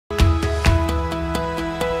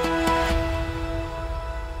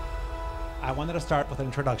wanted to start with an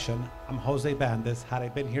introduction. I'm Jose Bandes. Had I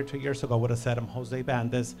been here 2 years ago, I would have said I'm Jose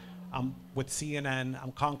Bandes. I'm with CNN.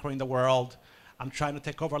 I'm conquering the world. I'm trying to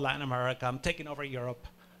take over Latin America. I'm taking over Europe.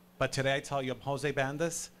 But today I tell you I'm Jose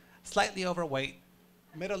Bandes, slightly overweight,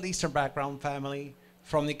 Middle Eastern background family,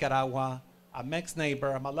 from Nicaragua. I'm mixed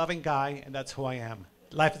neighbor. I'm a loving guy, and that's who I am.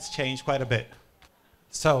 Life has changed quite a bit.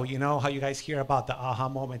 So you know how you guys hear about the aha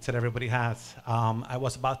moments that everybody has. I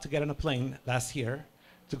was about to get on a plane last year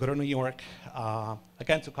to go to New York,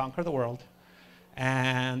 again, to conquer the world.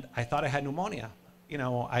 And I thought I had pneumonia. You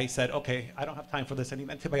know, I said, okay, I don't have time for this. I need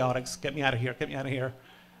antibiotics. Get me out of here. Get me out of here.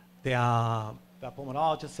 The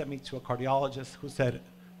pulmonologist sent me to a cardiologist who said,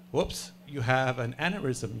 whoops, you have an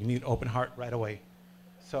aneurysm. You need open heart right away.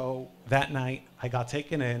 So that night, I got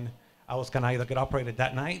taken in. I was going to either get operated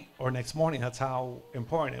that night or next morning. That's how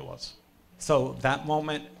important it was. So that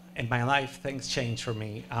moment in my life, things changed for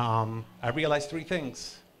me. I realized three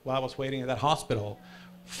things while I was waiting at that hospital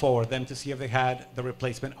for them to see if they had the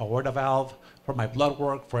replacement aorta valve, for my blood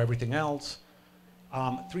work, for everything else.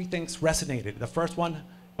 Three things resonated. The first one,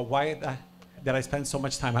 why did I spend so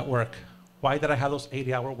much time at work? Why did I have those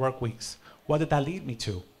 80-hour work weeks? What did that lead me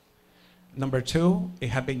to? Number two, it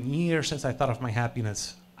had been years since I thought of my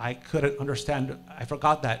happiness. I couldn't understand, I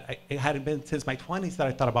forgot that. It hadn't been since my 20s that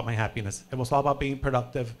I thought about my happiness. It was all about being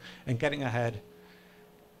productive and getting ahead.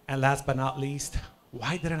 And last but not least,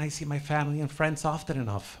 why didn't I see my family and friends often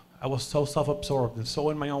enough? I was so self-absorbed and so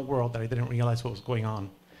in my own world that I didn't realize what was going on.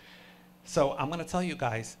 So I'm gonna tell you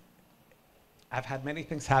guys, I've had many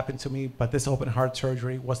things happen to me, but this open heart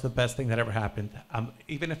surgery was the best thing that ever happened.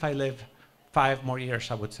 Even if I live 5 more years,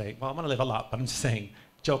 I would say, well, I'm gonna live a lot, but I'm just saying,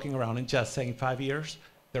 joking around and just saying 5 years,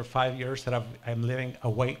 there are 5 years that I'm living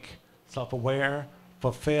awake, self-aware,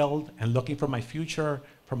 fulfilled, and looking for my future,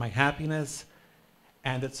 for my happiness.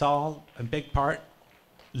 And it's all, in big part,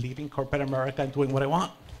 leaving corporate America and doing what I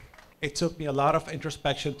want. It took me a lot of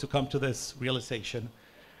introspection to come to this realization.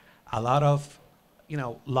 A lot of,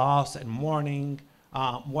 loss and mourning,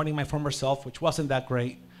 mourning my former self, which wasn't that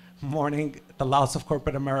great, mourning the loss of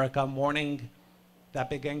corporate America, mourning that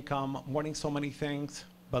big income, mourning so many things,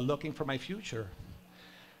 but looking for my future.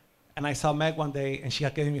 And I saw Meg one day, and she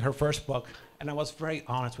had given me her first book, and I was very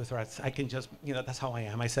honest with her. I can just, that's how I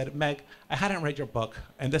am. I said, Meg, I hadn't read your book,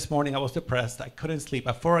 and this morning I was depressed. I couldn't sleep.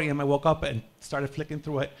 At 4 a.m. I woke up and started flicking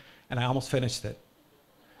through it, and I almost finished it.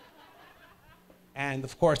 And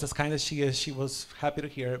of course, as kind as she is, she was happy to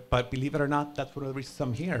hear it, but believe it or not, that's one of the reasons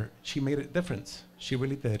I'm here. She made a difference. She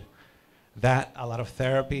really did. That, a lot of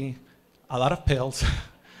therapy, a lot of pills.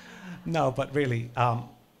 No, but really,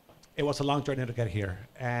 it was a long journey to get here,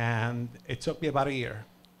 and it took me about a year.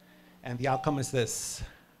 And the outcome is this.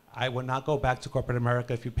 I would not go back to corporate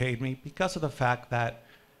America if you paid me because of the fact that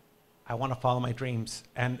I want to follow my dreams.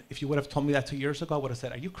 And if you would have told me that 2 years ago, I would have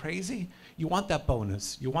said, are you crazy? You want that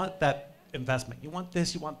bonus. You want that investment. You want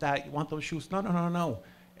this, you want that, you want those shoes. No, no, no, no.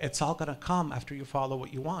 It's all going to come after you follow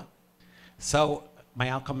what you want. So my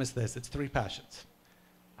outcome is this. It's 3 passions.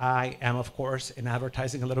 I am, of course, in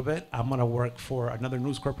advertising a little bit. I'm going to work for another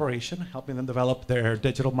news corporation, helping them develop their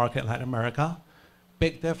digital market in Latin America.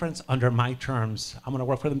 Big difference under my terms. I'm going to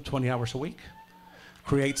work for them 20 hours a week,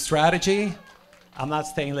 create strategy. I'm not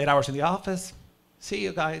staying late hours in the office. See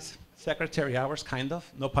you guys. Secretary hours, kind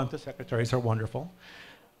of. No pun to secretaries are wonderful.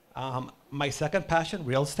 My second passion,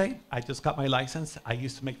 real estate. I just got my license. I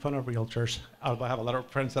used to make fun of realtors. I have a lot of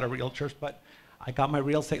friends that are realtors, but I got my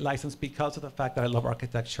real estate license because of the fact that I love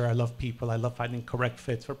architecture, I love people, I love finding correct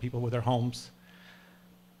fits for people with their homes.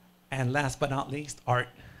 And last but not least, art.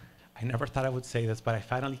 I never thought I would say this, but I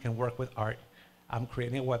finally can work with art. I'm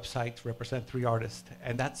creating a website to represent 3 artists.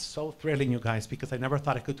 And that's so thrilling, you guys, because I never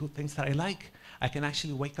thought I could do things that I like. I can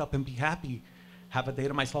actually wake up and be happy, have a day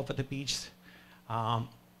to myself at the beach,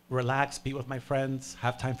 relax, be with my friends,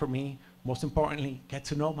 have time for me. Most importantly, get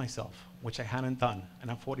to know myself, which I hadn't done, and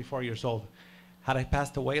I'm 44 years old. Had I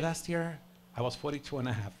passed away last year, I was 42 and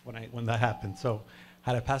a half when that happened. So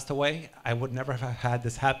had I passed away, I would never have had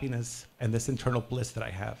this happiness and this internal bliss that I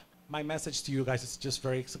have. My message to you guys is just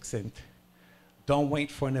very succinct. Don't wait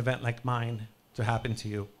for an event like mine to happen to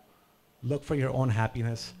you. Look for your own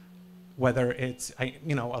happiness, whether it's, a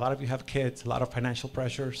lot of you have kids, a lot of financial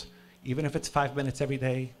pressures. Even if it's 5 minutes every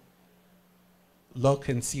day, look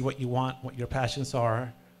and see what you want, what your passions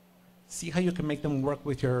are. See how you can make them work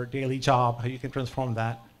with your daily job, how you can transform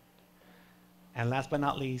that. And last but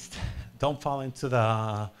not least, don't fall into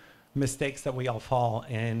the mistakes that we all fall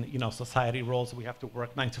in, society roles. We have to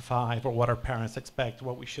work 9 to 5, or what our parents expect,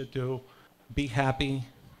 what we should do. Be happy,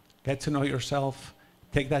 get to know yourself,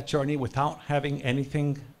 take that journey without having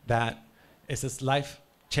anything that is this life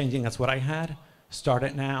changing as what I had. Start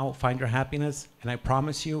it now, find your happiness, and I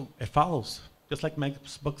promise you, it follows. Just like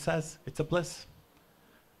Meg's book says, it's a bliss.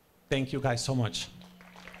 Thank you guys so much.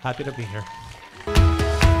 Happy to be here.